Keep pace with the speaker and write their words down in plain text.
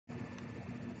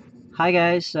Hi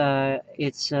guys,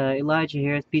 it's Elijah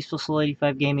here at Peaceful Soul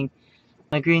 85 Gaming.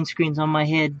 My green screen's on my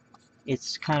head.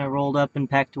 It's kind of rolled up and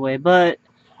packed away, but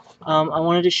I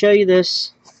wanted to show you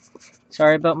this.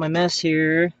 Sorry about my mess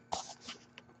here.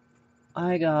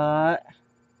 I got...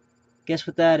 Guess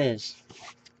what that is?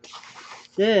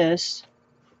 This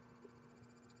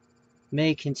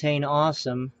may contain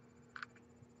awesome.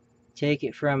 Take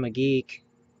it from a geek.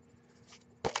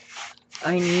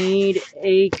 I need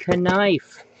a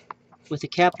knife with a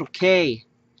capital K.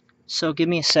 So give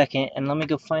me a second and let me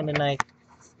go find a knife.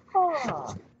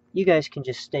 You guys can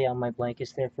just stay on my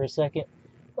blankets there for a second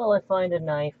while I find a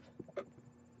knife.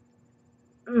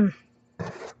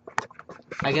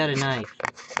 I got a knife.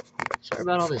 Sorry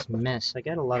about all this mess. I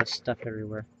got a lot of stuff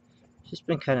everywhere. Just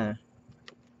been kind of...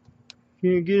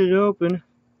 Can't get it open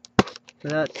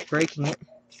without breaking it.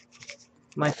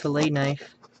 My fillet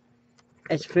knife.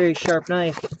 It's a very sharp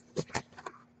knife.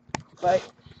 But...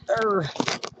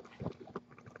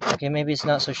 Okay, maybe it's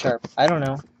not so sharp. I don't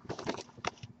know.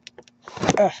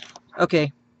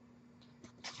 Okay.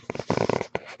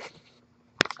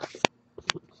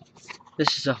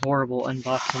 This is a horrible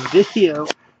unboxing video.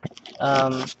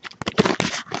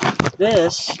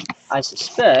 This, I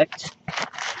suspect,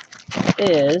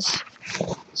 is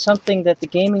something that the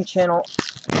gaming channel...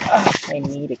 I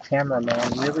need a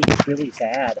cameraman really, really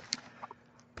bad.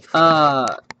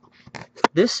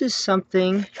 This is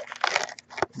something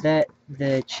that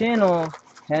the channel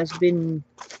has been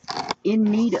in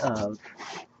need of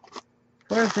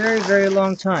for a very, very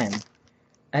long time.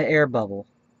 An air bubble.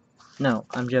 No,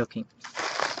 I'm joking.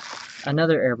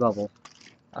 Another air bubble.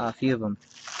 A few of them.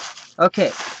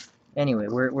 Okay. Anyway,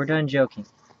 we're done joking.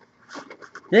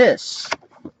 This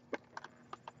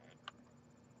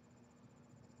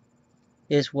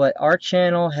is what our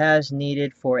channel has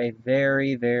needed for a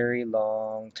very, very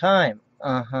long time.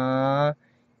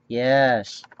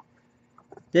 Yes.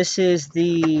 This is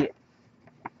the...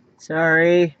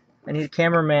 Sorry, I need a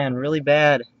cameraman really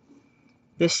bad.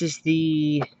 This is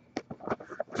the...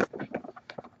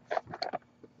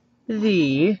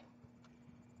 I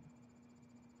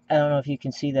don't know if you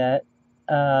can see that.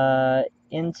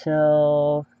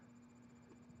 Intel...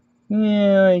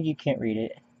 Yeah, you can't read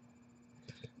it.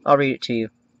 I'll read it to you.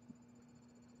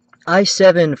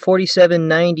 i7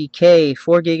 4790K,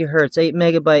 4 gigahertz, 8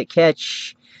 megabyte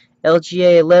cache,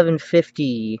 LGA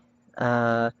 1150,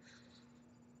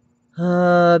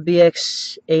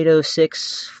 BX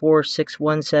 806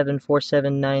 4617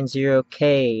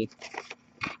 4790K,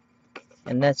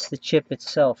 and that's the chip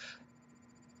itself.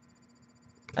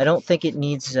 I don't think it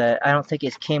needs, I don't think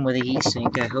it came with a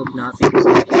heatsink. I hope not, because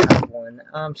I have one.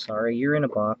 I'm sorry, you're in a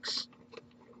box.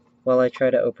 While I try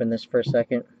to open this for a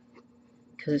second,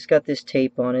 because it's got this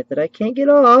tape on it that I can't get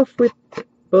off with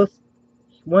both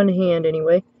one hand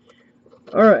anyway.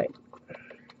 Alright.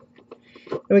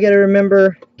 And we gotta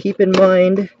remember, keep in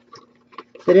mind,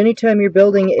 that anytime you're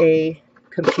building a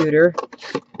computer...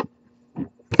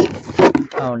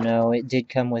 Oh no, it did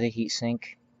come with a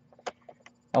heatsink.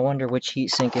 I wonder which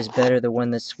heatsink is better, the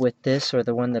one that's with this or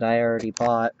the one that I already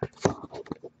bought.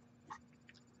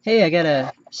 Hey, I got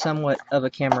a somewhat of a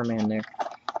cameraman there.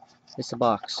 It's a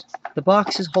box. The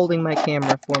box is holding my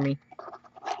camera for me.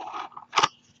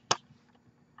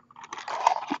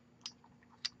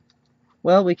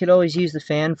 Well, we could always use the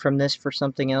fan from this for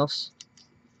something else.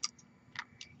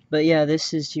 But yeah,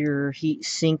 this is your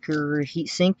heatsink.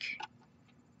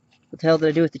 What the hell did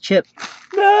I do with the chip?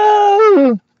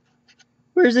 No!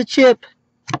 Where's the chip?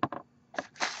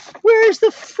 Where's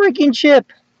the freaking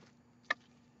chip?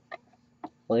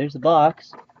 Well, there's the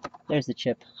box. There's the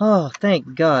chip. Oh,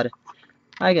 thank God.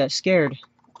 I got scared.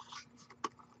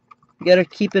 You gotta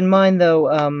keep in mind,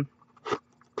 though,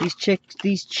 these chips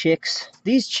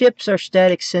are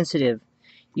static sensitive.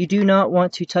 You do not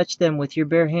want to touch them with your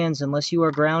bare hands unless you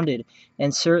are grounded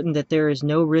and certain that there is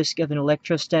no risk of an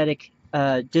electrostatic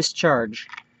discharge.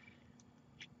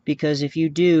 Because if you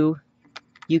do,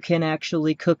 you can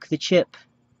actually cook the chip,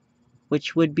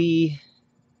 which would be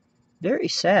very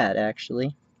sad,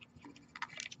 actually.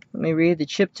 Let me read the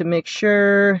chip to make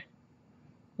sure.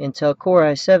 Intel Core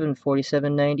i7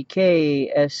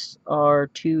 4790K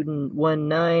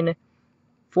SR219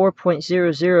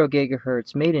 4.00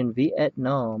 gigahertz, made in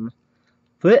Vietnam.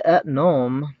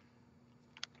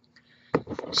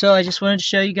 So I just wanted to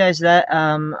show you guys that.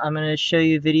 I'm going to show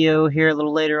you a video here a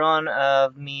little later on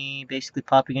of me basically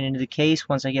popping it into the case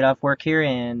once I get off work here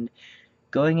and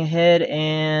going ahead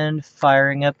and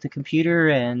firing up the computer,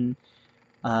 and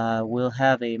we'll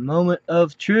have a moment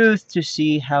of truth to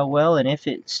see how well, and if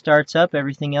it starts up,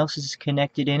 everything else is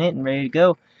connected in it and ready to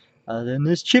go, other than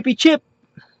this chippy chip.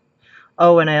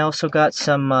 Oh, and I also got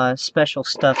some special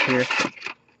stuff here.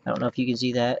 I don't know if you can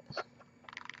see that.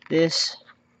 This,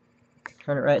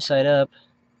 turn it right side up.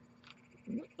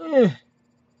 It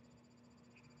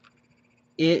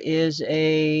is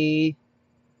a.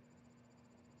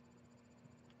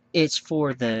 It's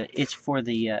for the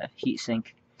heat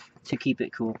sink to keep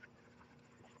it cool.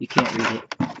 You can't read it.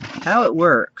 How it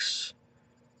works.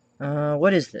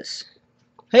 What is this?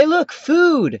 Hey, look,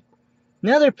 food.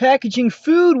 Now they're packaging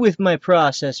food with my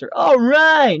processor. All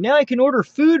right, now I can order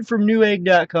food from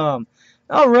Newegg.com.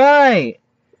 All right.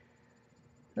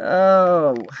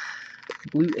 Oh,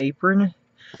 Blue Apron.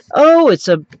 Oh, it's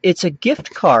a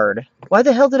gift card. Why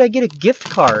the hell did I get a gift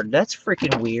card? That's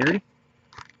freaking weird.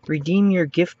 Redeem your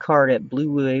gift card at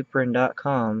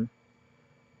blueapron.com.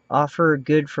 Offer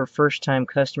good for first-time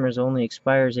customers only.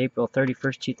 Expires April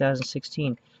 31st,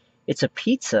 2016. It's a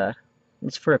pizza.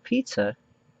 It's for a pizza.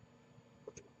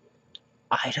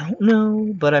 I don't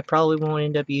know, but I probably won't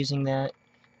end up using that.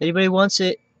 Anybody wants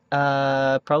it?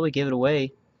 Probably give it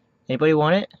away. Anybody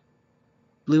want it?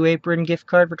 Blue Apron gift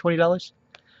card for $20?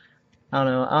 I don't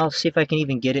know. I'll see if I can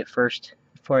even get it first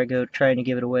before I go trying to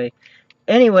give it away.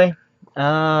 Anyway,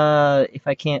 if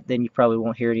I can't, then you probably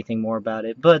won't hear anything more about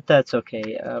it. But that's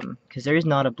okay, because there is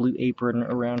not a Blue Apron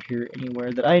around here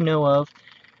anywhere that I know of.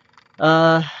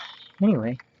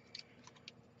 Anyway,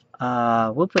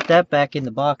 we'll put that back in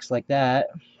the box like that.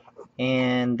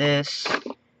 And this.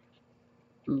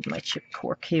 Ooh, my chip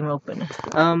core came open.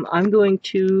 I'm going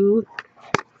to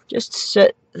just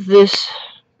set this.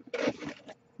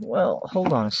 Well,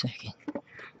 hold on a second.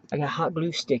 I got hot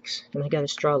glue sticks and I got a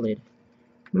straw lid.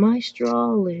 My straw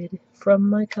lid from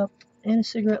my cup and a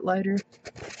cigarette lighter.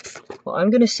 Well, I'm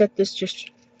going to set this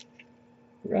just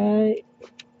right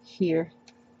here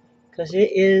because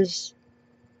it is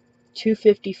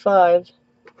 2:55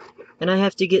 and I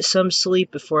have to get some sleep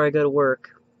before I go to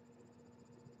work.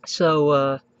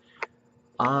 So,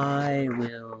 I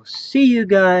will see you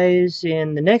guys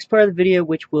in the next part of the video,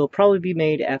 which will probably be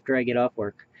made after I get off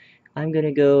work. I'm going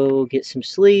to go get some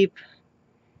sleep,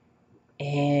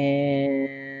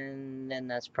 and then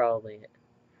that's probably it.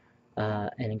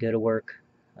 And then go to work,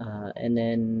 and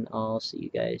then I'll see you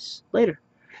guys later.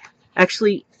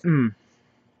 Actually,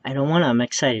 I don't want to. I'm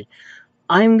excited.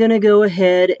 I'm going to go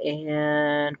ahead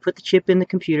and put the chip in the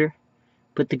computer,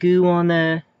 put the goo on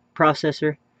the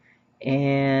processor,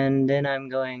 and then I'm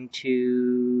going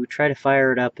to try to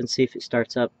fire it up and see if it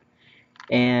starts up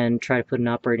and try to put an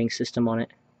operating system on it.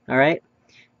 Alright?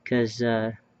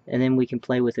 And then we can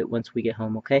play with it once we get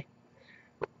home, okay?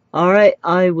 Alright,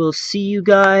 I will see you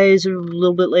guys a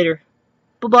little bit later.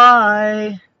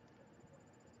 Bye-bye!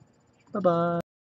 Bye-bye.